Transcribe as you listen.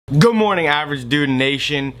Good morning, Average Dude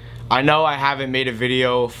Nation. I know I haven't made a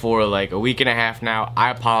video for like a week and a half now. I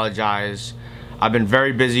apologize. I've been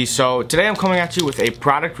very busy. So today I'm coming at you with a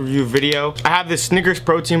product review video. I have this Snickers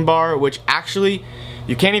Protein bar, which actually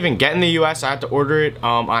you can't even get in the US. I had to order it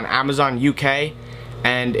on Amazon UK,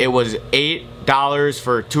 and it was $8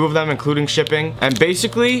 for 2 of them, including shipping. And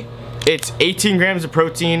basically, it's 18 grams of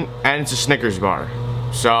protein and it's a Snickers bar.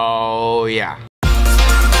 So yeah.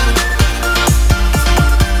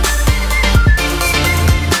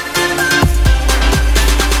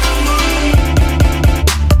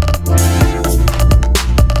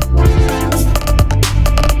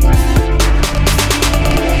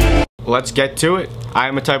 Let's get to it. I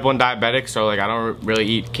am a type 1 diabetic, so like I don't really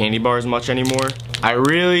eat candy bars much anymore. I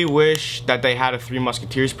really wish that they had a Three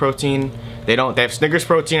Musketeers protein. They don't. They have Snickers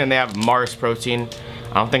protein and they have Mars protein.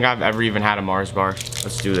 I don't think I've ever even had a Mars bar.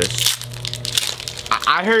 Let's do this.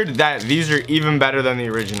 I heard that these are even better than the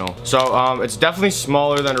original. So it's definitely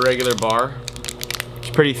smaller than a regular bar. It's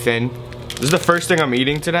pretty thin. This is the first thing I'm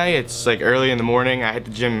eating today. It's like early in the morning. I hit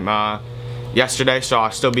the gym yesterday, so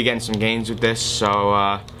I'll still be getting some gains with this.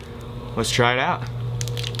 So let's try it out.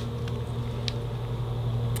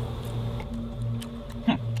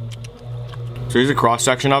 So here's a cross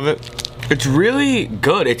section of it. It's really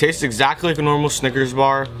good. It tastes exactly like a normal Snickers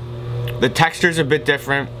bar. The texture's a bit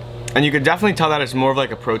different, and you can definitely tell that it's more of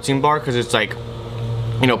like a protein bar, because it's like,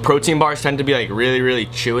 you know, protein bars tend to be like really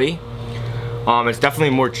chewy. It's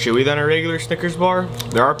definitely more chewy than a regular Snickers bar.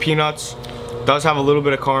 There are peanuts. It does have a little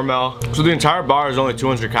bit of caramel. So the entire bar is only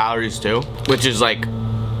 200 calories too, which is like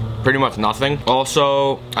pretty much nothing.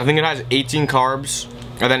 Also, I think it has 18 carbs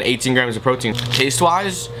and then 18 grams of protein.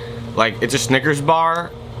 Taste-wise, like, it's a Snickers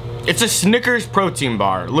bar. It's a Snickers protein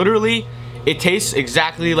bar. Literally, it tastes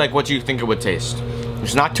exactly like what you think it would taste.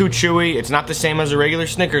 It's not too chewy. It's not the same as a regular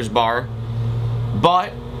Snickers bar,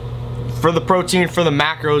 but for the protein, for the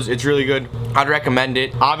macros, it's really good. I'd recommend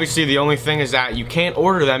it. Obviously, the only thing is that you can't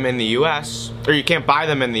order them in the US, or you can't buy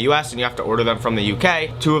them in the US, and you have to order them from the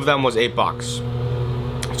UK. 2 of them was $8.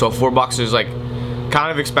 So $4 is like kind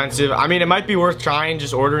of expensive. I mean, it might be worth trying,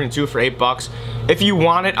 just ordering 2 for $8. If you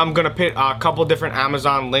want it, I'm gonna put a couple different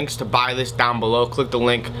Amazon links to buy this down below. Click the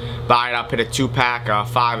link, buy it. I'll put a 2-pack, a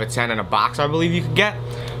 5, a 10, and a box, I believe you could get.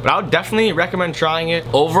 But I would definitely recommend trying it.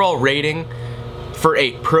 Overall rating for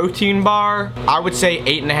a protein bar, I would say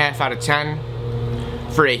 8.5 out of 10.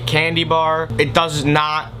 For a candy bar, it does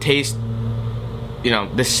not taste, you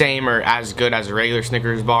know, the same or as good as a regular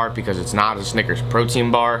Snickers bar, because it's not a Snickers protein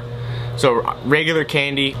bar. So regular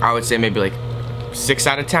candy, I would say maybe like 6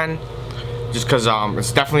 out of 10, just because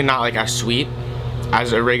it's definitely not like as sweet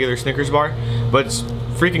as a regular Snickers bar, but it's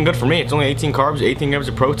freaking good for me. It's only 18 carbs, 18 grams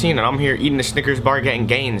of protein, and I'm here eating a Snickers bar getting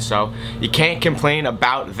gains, so you can't complain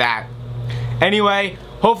about that. Anyway,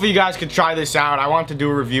 hopefully you guys could try this out. I want to do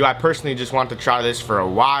a review. I personally just want to try this for a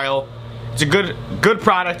while. It's a good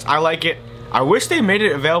product. I like it. I wish they made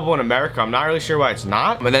it available in America. I'm not really sure why it's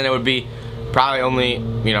not, but then it would be probably only,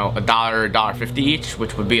 you know, $1 or $1.50 each,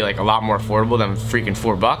 which would be like a lot more affordable than freaking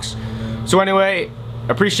 $4. So anyway,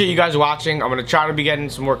 appreciate you guys watching. I'm gonna try to be getting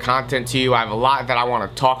some more content to you. I have a lot that I want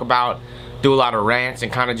to talk about, do a lot of rants,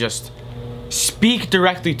 and kind of just speak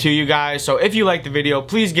directly to you guys. So if you like the video,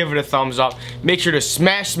 please give it a thumbs up. Make sure to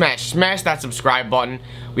smash that subscribe button.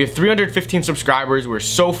 We have 315 subscribers. We're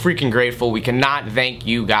so freaking grateful. We cannot thank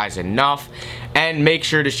you guys enough. And make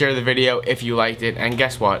sure to share the video if you liked it. And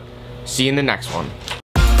guess what? See you in the next one.